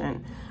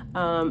function.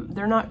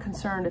 They're not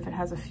concerned if it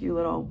has a few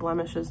little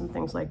blemishes and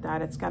things like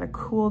that. It's got a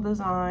cool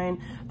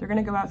design. They're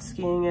gonna go out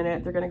skiing in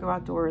it. They're gonna go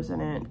outdoors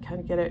in it, kind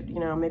of get it, you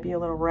know, maybe a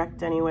little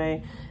wrecked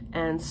anyway.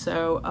 And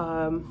so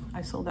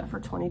I sold that for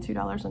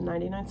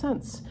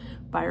 $22.99.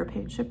 Buyer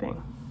paid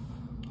shipping.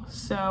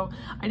 So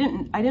I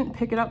didn't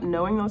pick it up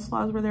knowing those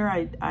flaws were there.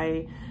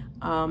 I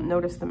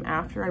noticed them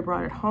after I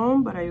brought it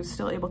home, but I was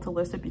still able to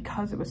list it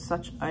because it was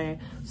such a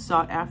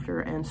sought after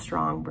and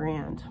strong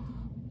brand.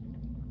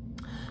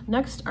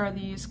 Next are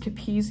these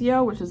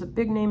Capezio, which is a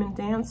big name in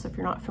dance. If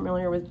you're not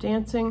familiar with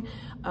dancing,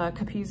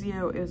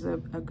 Capezio is a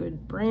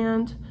good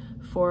brand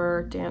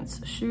for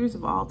dance shoes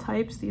of all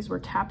types. These were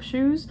tap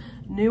shoes,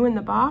 new in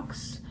the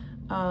box.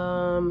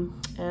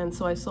 And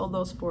so I sold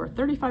those for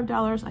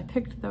 $35. I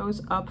picked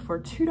those up for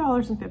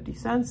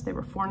 $2.50. They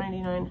were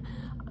 $4.99.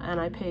 And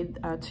I paid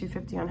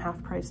 $2.50 on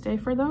half price day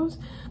for those.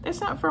 They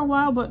sat for a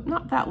while, but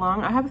not that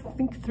long. I have, I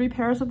think, 3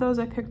 pairs of those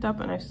I picked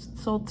up, and I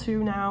sold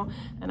 2 now,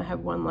 and I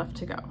have 1 left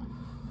to go.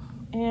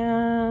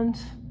 And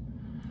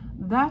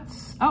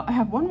that's, oh, I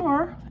have 1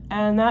 more,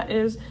 and that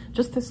is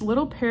just this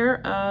little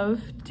pair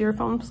of deer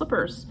foam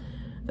slippers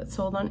that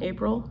sold on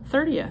April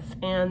 30th.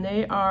 And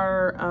they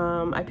are,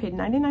 I paid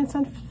 99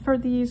 cents for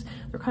these.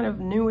 They're kind of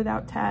new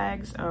without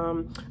tags,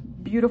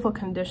 beautiful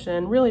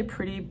condition, really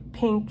pretty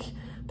pink,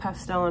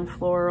 pastel and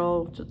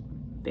floral, just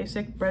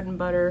basic bread and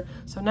butter.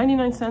 So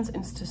 99 cents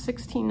into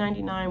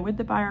 $16.99 with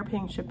the buyer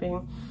paying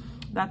shipping.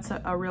 That's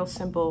a real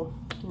simple,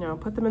 you know,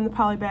 put them in the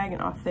poly bag and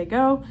off they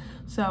go.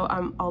 So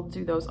I'll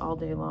do those all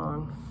day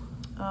long.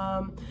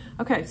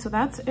 Okay, so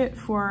that's it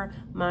for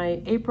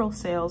my April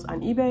sales on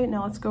eBay.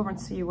 Now let's go over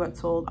and see what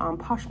sold on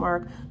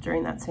Poshmark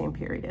during that same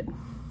period.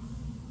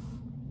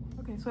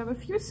 So I have a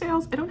few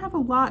sales. I don't have a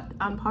lot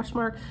on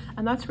Poshmark,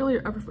 and that's really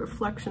a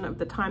reflection of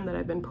the time that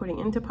I've been putting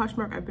into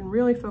Poshmark. I've been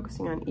really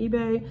focusing on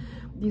eBay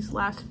these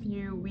last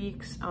few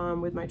weeks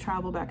with my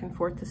travel back and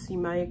forth to see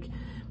Mike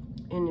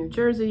in New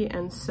Jersey.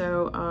 And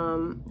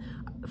so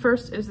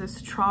first is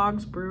this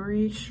Troggs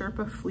Brewery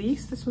Sherpa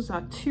Fleece. This was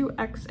a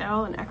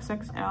 2XL and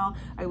XXL.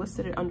 I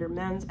listed it under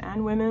men's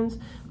and women's,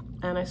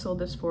 and I sold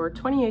this for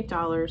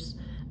 $28,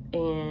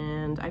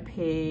 and I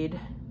paid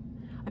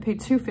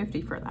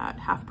 $2.50 for that,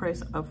 half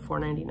price of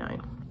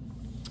 $4.99.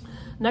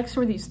 Next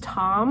were these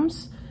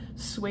Toms.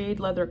 suede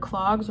leather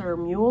clogs or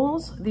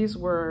mules. These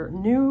were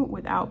new,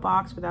 without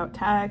box, without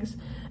tags.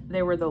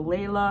 They were the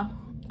Layla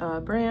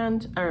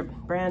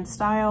brand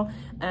style,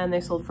 and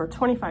they sold for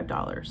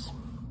 $25.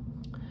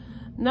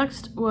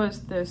 Next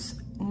was this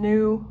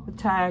new with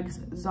tags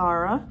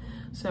Zara,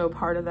 so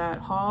part of that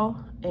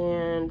haul.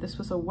 And this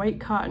was a white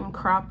cotton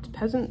cropped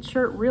peasant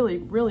shirt,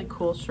 really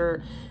cool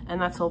shirt,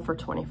 and that sold for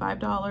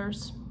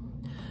 $25.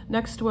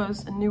 Next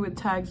was a new with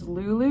tags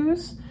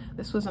Lulu's.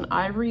 This was an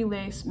ivory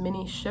lace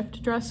mini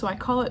shift dress. So I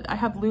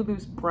have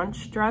Lulu's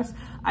brunch dress.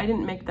 I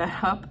didn't make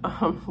that up.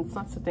 It's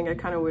not something I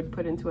kind of would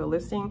put into a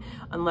listing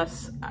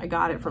unless I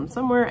got it from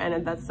somewhere,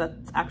 and that's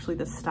actually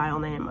the style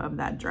name of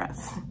that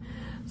dress.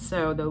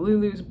 So the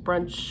Lulu's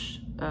brunch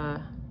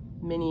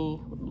mini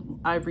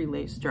ivory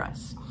lace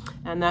dress,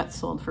 and that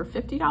sold for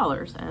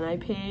 $50, and I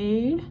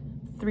paid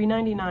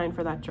 $3.99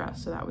 for that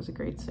dress, so that was a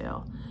great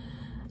sale.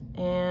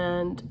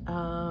 And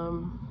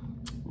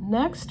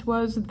next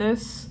was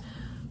this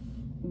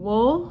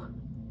wool,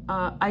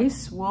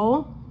 ice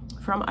wool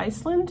from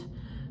Iceland,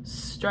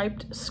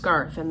 striped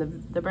scarf,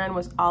 and the brand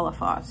was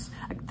Alafos.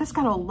 This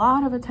got a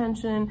lot of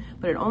attention,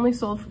 but it only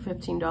sold for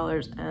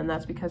 $15, and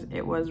that's because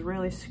it was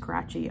really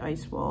scratchy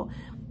ice wool.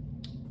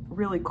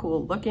 Really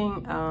cool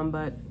looking,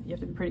 but you have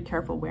to be pretty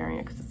careful wearing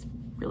it because it's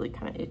really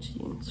kind of itchy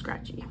and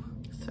scratchy.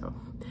 So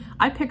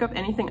I pick up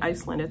anything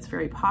Iceland. It's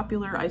very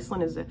popular.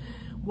 Iceland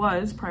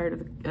was, prior to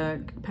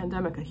the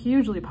pandemic, a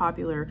hugely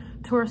popular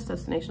tourist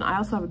destination. I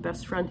also have a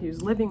best friend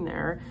who's living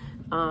there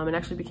and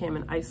actually became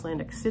an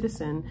Icelandic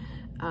citizen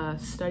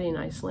studying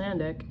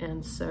Icelandic,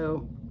 and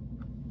so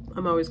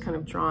I'm always kind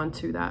of drawn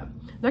to that.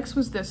 Next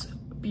was this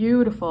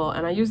beautiful,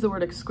 and I used the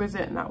word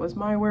exquisite, and that was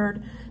my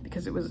word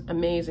because it was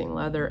amazing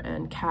leather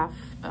and calf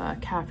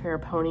hair,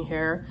 pony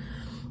hair.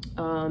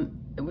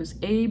 It was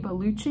A.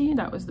 Bellucci,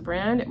 that was the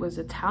brand. It was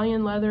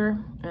Italian leather,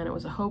 and it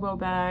was a hobo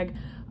bag.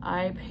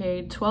 I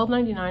paid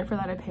 $12.99 for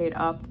that. I paid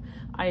up.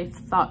 I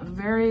thought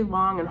very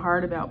long and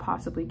hard about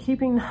possibly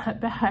keeping that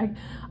bag,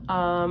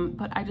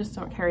 but I just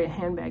don't carry a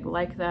handbag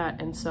like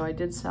that, and so I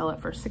did sell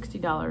it for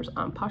 $60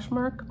 on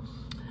Poshmark.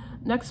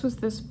 Next was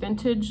this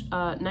vintage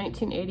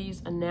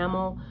 1980s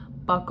enamel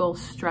buckle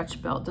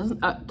stretch belt. Doesn't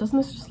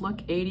this just look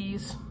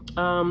 80s?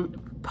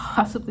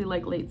 Possibly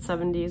like late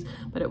 70s,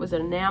 but it was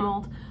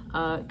enameled,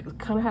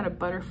 kind of had a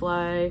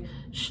butterfly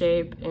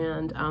shape,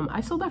 and I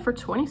sold that for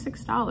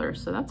 $26,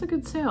 so that's a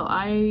good sale.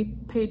 I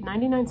paid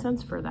 99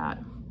 cents for that.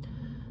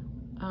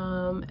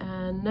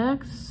 And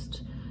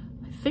next,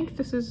 I think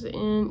this is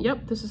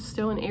this is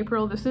still in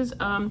April. This is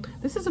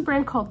a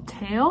brand called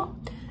Tail,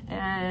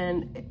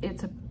 and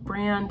it's a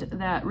brand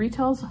that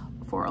retails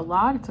for a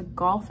lot. It's a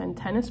golf and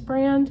tennis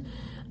brand.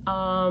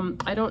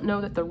 I don't know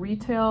that the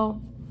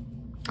resell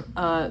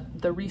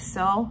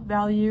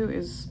value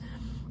is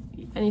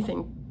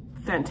anything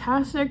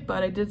fantastic,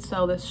 but I did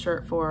sell this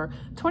shirt for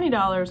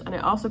 $20, and I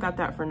also got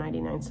that for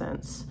 99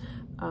 cents.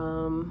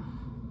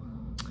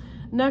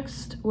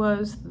 Next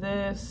was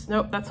this,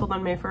 nope, that sold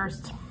on May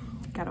 1st.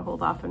 Gotta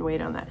hold off and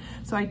wait on that.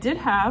 So I did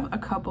have a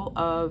couple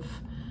of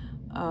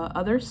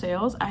other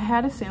sales. I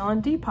had a sale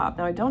on Depop.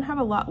 Now I don't have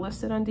a lot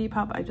listed on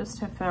Depop. I just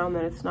have found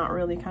that it's not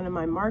really kind of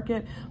my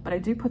market, but I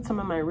do put some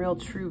of my real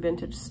true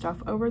vintage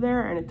stuff over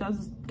there, and it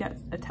does get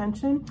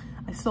attention.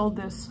 I sold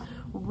this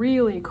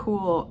really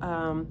cool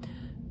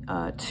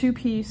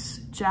two-piece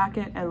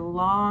jacket and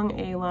long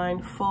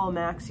A-line full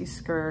maxi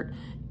skirt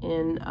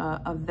in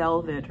a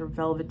velvet or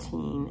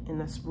velveteen in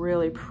this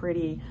really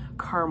pretty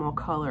caramel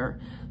color.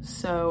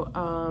 So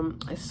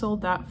I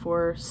sold that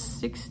for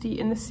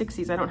in the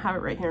 60s. I don't have it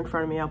right here in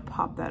front of me. I'll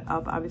pop that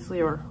up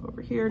obviously, or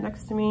over here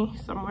next to me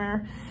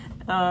somewhere.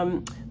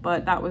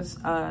 But that was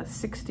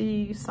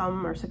 60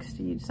 some or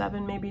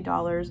 67 maybe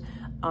dollars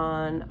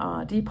on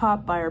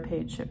Depop, buyer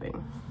paid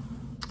shipping.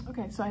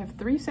 Okay, so I have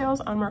 3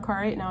 sales on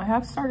Mercari. Now I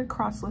have started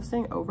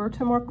cross-listing over to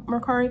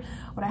Mercari.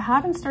 What I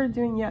haven't started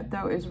doing yet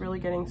though is really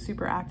getting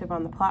super active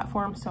on the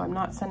platform, so I'm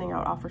not sending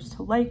out offers to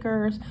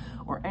likers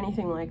or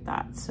anything like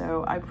that.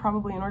 So I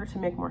probably, in order to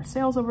make more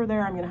sales over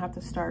there, I'm gonna have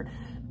to start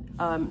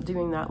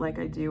doing that like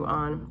I do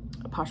on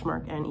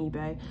Poshmark and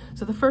eBay.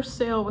 So the first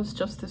sale was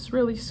just this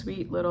really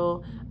sweet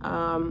little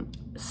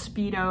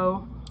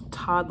Speedo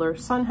toddler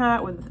sun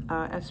hat with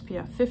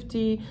SPF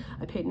 50.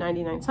 I paid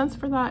 99 cents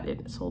for that.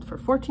 It sold for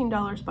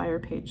 $14, buyer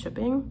paid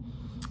shipping.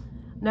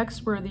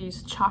 Next were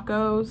these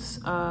Chacos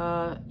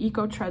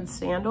Eco Tread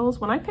sandals.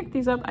 When I picked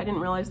these up, I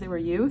didn't realize they were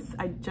youth.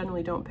 I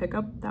generally don't pick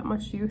up that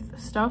much youth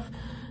stuff.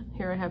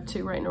 Here I have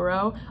 2 right in a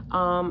row,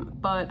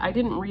 but I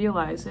didn't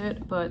realize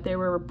it, but they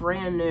were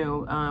brand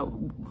new.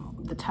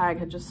 The tag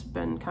had just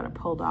been kind of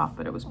pulled off,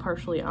 but it was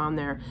partially on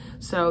there.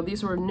 So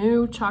these were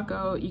new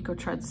Chaco Eco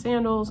Tread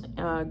sandals,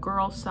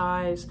 girl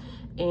size,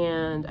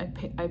 and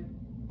I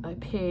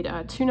paid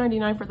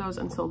 $2.99 for those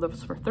and sold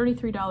those for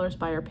 $33,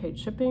 buyer paid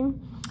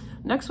shipping.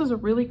 Next was a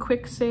really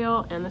quick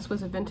sale, and this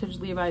was a vintage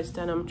Levi's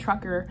denim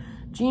trucker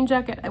jean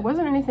jacket. It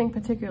wasn't anything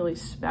particularly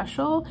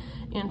special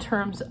in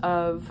terms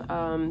of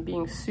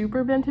being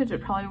super vintage.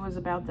 It probably was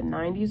about the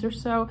 90s or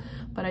so,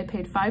 but I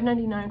paid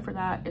 $5.99 for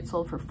that. It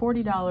sold for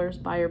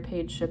 $40, buyer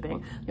paid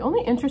shipping. The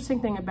only interesting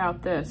thing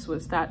about this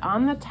was that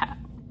on the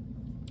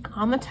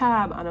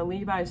tab on a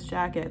Levi's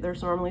jacket,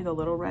 there's normally the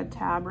little red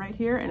tab right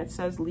here, and it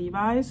says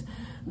Levi's.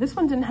 This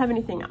one didn't have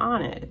anything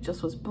on it. It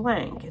just was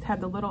blank. It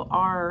had the little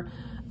R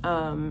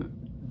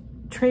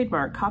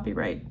trademark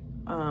copyright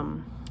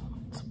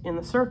in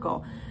the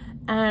circle,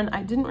 and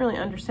I didn't really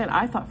understand.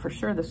 I thought for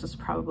sure this was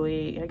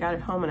probably, I got it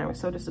home and I was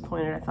so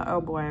disappointed. I thought,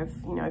 oh boy,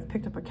 I've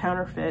picked up a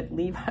counterfeit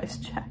Levi's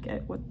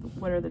jacket.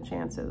 What are the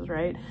chances,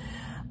 right?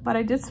 But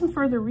I did some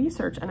further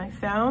research and I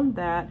found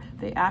that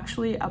they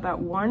actually, about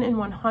 1 in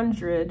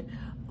 100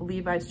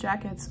 Levi's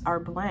jackets are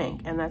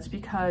blank, and that's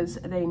because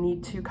they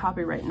need to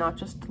copyright not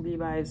just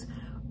Levi's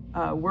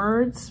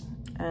words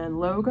and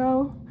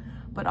logo,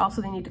 but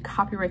also they need to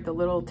copyright the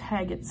little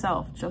tag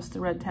itself, just the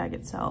red tag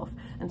itself.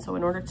 And so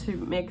in order to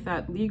make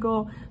that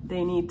legal,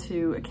 they need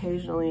to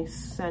occasionally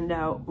send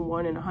out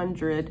 1 in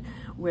 100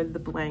 with the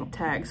blank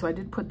tag. So I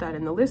did put that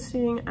in the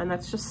listing, and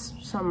that's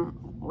just some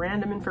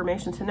random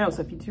information to know.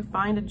 So if you do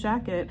find a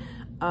jacket,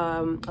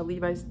 a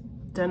Levi's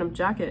denim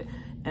jacket,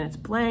 and it's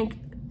blank,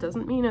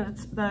 doesn't mean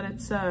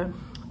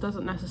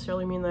doesn't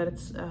necessarily mean that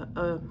it's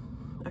a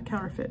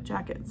counterfeit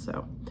jacket.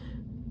 So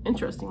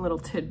interesting little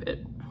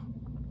tidbit.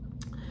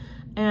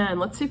 And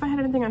let's see if I had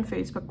anything on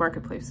Facebook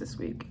Marketplace this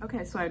week.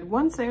 Okay, so I had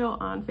one sale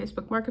on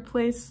Facebook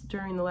Marketplace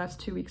during the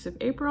last 2 weeks of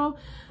April,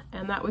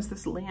 and that was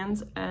this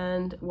Land's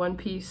End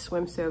one-piece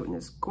swimsuit in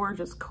this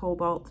gorgeous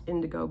cobalt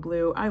indigo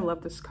blue. I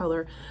love this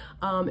color.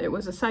 It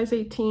was a size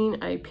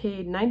 18. I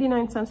paid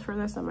 99 cents for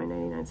this on my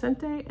 99-cent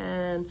day,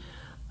 and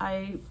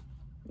I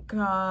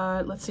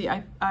got, let's see,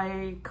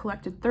 I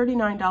collected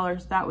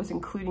 $39. That was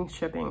including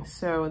shipping,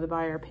 so the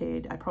buyer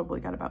paid, I probably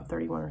got about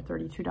 $31 or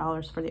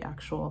 $32 for the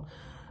actual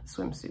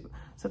swimsuit.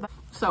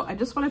 So I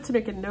just wanted to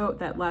make a note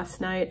that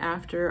last night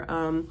after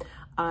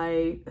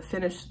I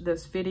finished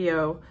this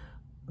video,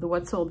 the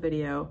What Sold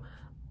video,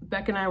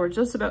 Beck and I were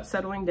just about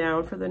settling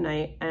down for the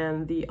night,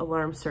 and the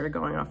alarm started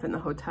going off in the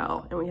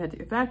hotel, and we had to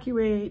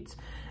evacuate,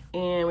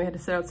 and we had to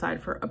sit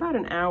outside for about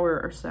an hour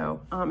or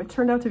so. It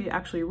turned out to be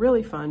actually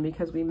really fun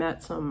because we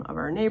met some of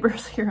our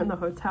neighbors here in the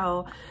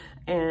hotel,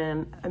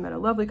 and I met a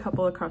lovely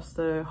couple across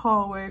the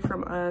hallway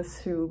from us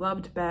who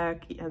loved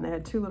Beck, and they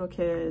had 2 little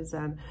kids,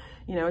 and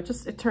you know,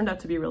 it turned out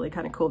to be really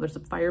kind of cool. There's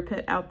a fire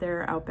pit out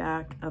there, out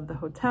back of the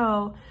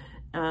hotel,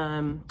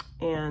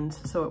 and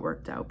so it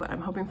worked out, but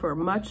I'm hoping for a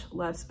much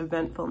less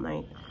eventful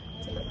night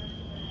today.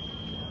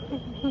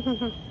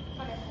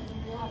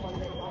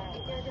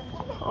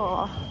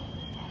 Aw,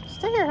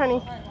 stay here,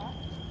 honey.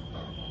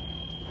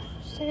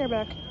 Stay here,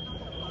 Beck.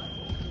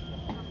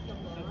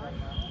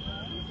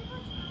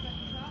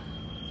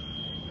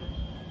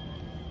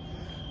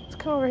 Let's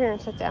come over here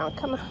and sit down.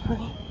 Come on,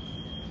 honey.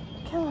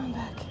 Come on,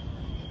 Beck.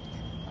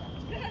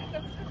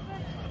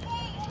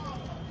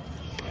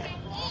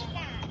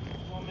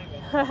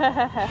 Ha ha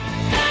ha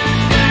ha.